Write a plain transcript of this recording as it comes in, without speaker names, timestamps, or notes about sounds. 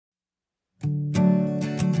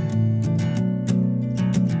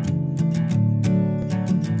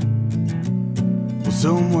So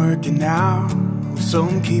I'm working out, so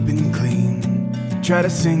I'm keeping clean. Try to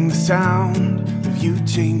sing the sound of you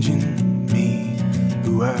changing me.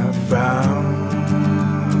 Who I found,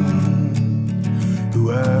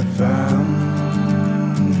 who I found.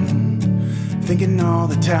 Thinking all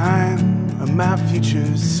the time of my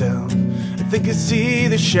future self. I think I see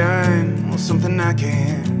the shine, or something I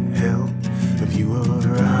can't help. Of you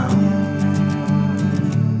around,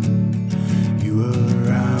 you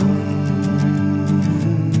around.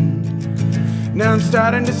 Now I'm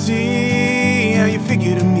starting to see how you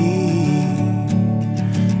figure to me.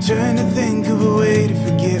 Trying to think of a way to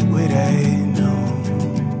forget what I know.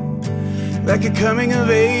 Like a coming of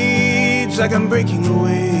age, like I'm breaking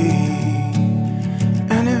away.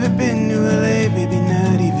 I never been to LA, baby,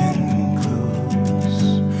 not even close.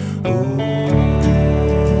 Ooh.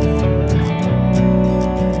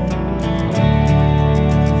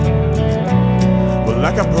 Well,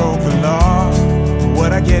 like I broke the law,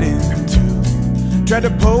 what I get into. Tried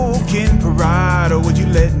to poke in pride, or would you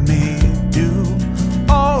let me do?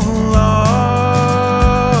 All ours,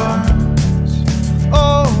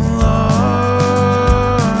 all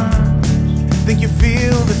ours. Think you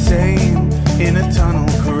feel the same in a tunnel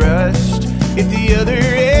crushed. If the other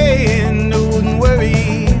end, I wouldn't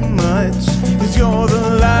worry much. 'Cause you're the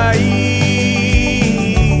light,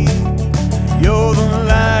 you're the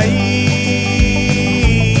light.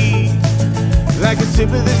 Like a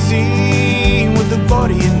sip of the sea with the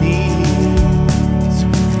body it needs.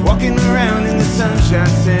 Walking around in the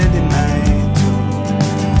sunshine, sand in my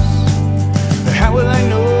toes. But how will I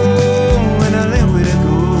know when I let where to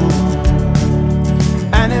go?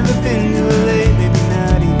 I never been to LA, maybe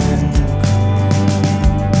not even close.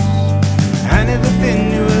 I never been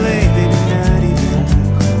to LA, baby, not even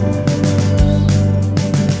close.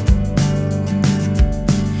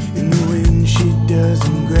 In the wind she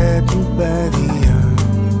doesn't grab you by the arm,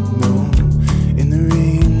 no. In the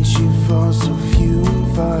rain she falls so few and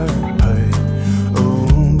far apart. Oh,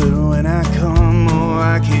 but when I come, oh,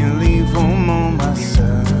 I can't leave home on my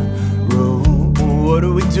sorrow. What do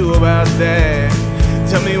we do about that?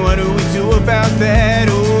 Tell me, what do we do about that?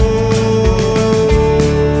 Oh,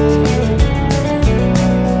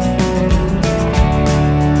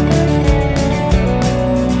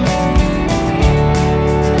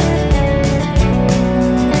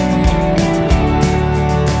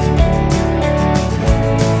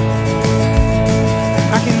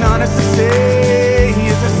 I can honestly say,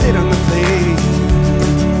 as I sit on the plane,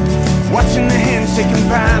 watching the handshaking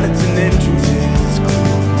pilots and entrances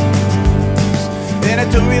close, and I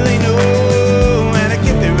don't really know when I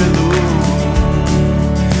get there alone.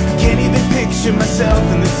 Can't even picture myself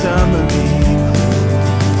in the summer clothes.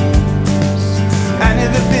 I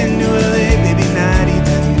never been to